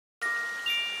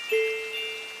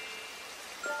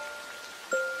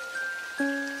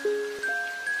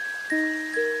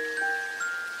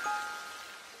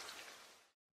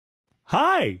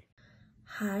Hi!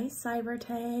 Hi,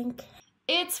 Cybertank.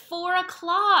 It's 4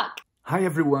 o'clock. Hi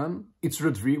everyone, it's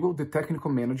Rodrigo, the technical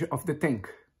manager of the tank.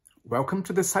 Welcome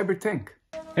to the Cybertank.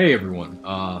 Hey everyone,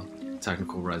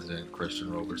 technical resident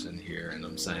Christian Roberson here, and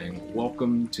I'm saying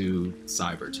welcome to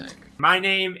Cybertank. My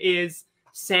name is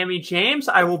Sammy James.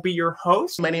 I will be your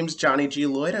host. My name's Johnny G.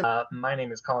 Lloyd. My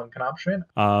name is Colin Knopfschmidt.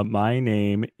 My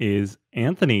name is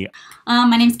Anthony.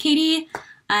 My name's Katie.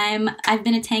 I've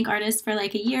been a tank artist for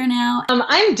like a year now.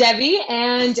 I'm Debbie,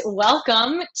 and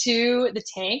welcome to the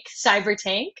tank,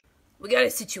 Cybertank. We got a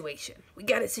situation.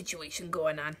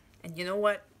 Going on. And you know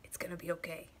what? It's gonna be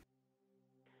okay.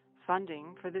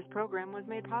 Funding for this program was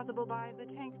made possible by the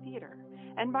Tank Theater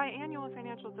and by annual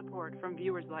financial support from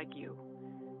viewers like you.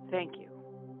 Thank you.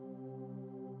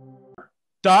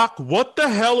 Doc, what the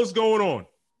hell is going on?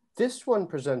 This one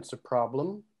presents a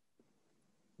problem.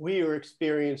 We are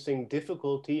experiencing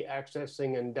difficulty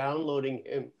accessing and downloading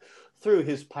him through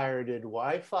his pirated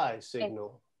Wi-Fi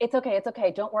signal. It's okay.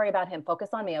 Don't worry about him. Focus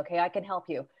on me, okay? I can help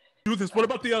you. Do this. What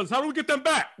about the others? How do we get them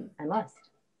back? I must.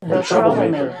 The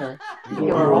troublemaker.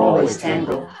 You are always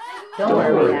tangled. Don't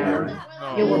worry, Aaron.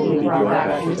 You will be brought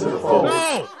back into the fold.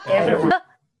 No! Everyone.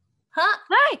 Huh?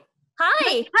 Hi,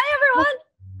 everyone.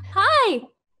 Hi.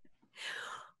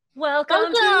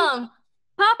 Welcome to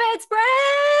Puppet Spread.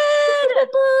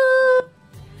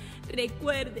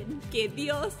 Recuerden que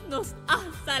Dios nos ha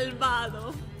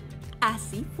salvado.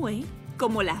 Así fue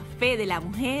como la fe de la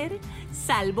mujer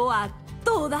salvó a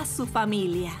toda su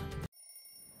familia.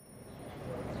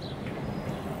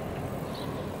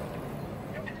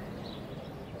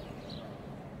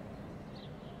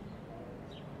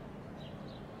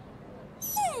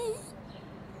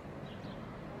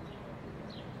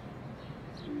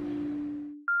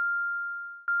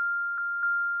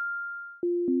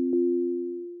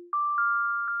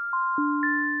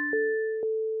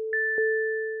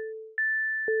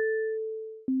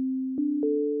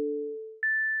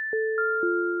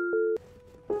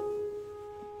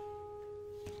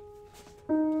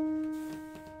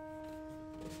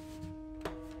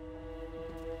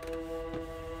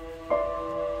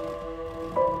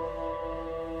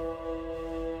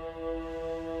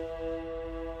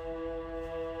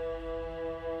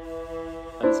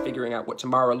 Figuring out what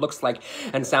tomorrow looks like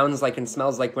and sounds like and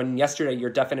smells like, when yesterday your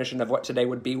definition of what today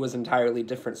would be was entirely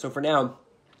different. So for now,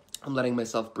 I'm letting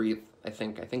myself breathe. I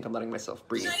think I'm letting myself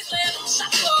breathe. I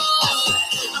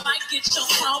might get your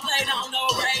song played on the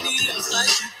radio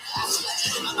station.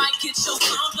 I might get your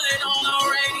song played on the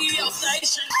radio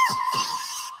station.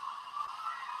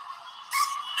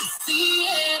 I see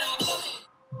it all.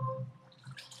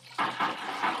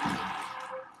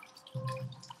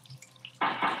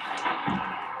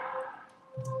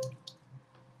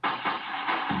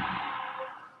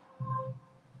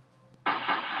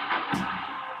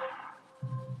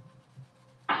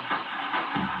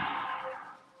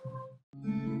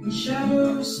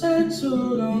 Shadows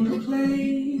settled on the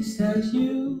place that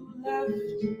you left.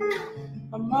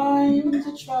 Our minds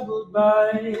are troubled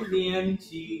by the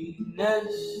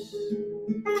emptiness.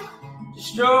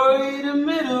 Destroy the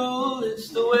middle, it's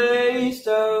the waste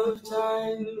of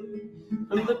time.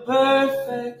 From the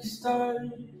perfect start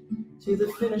to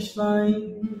the finish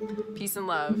line. Peace and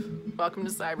love. Welcome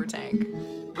to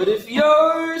Cybertank. But if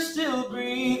you're still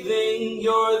breathing,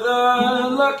 you're the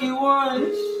lucky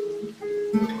ones.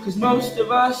 'Cause most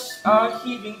of us are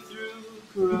heaving through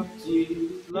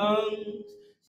corrupted lungs.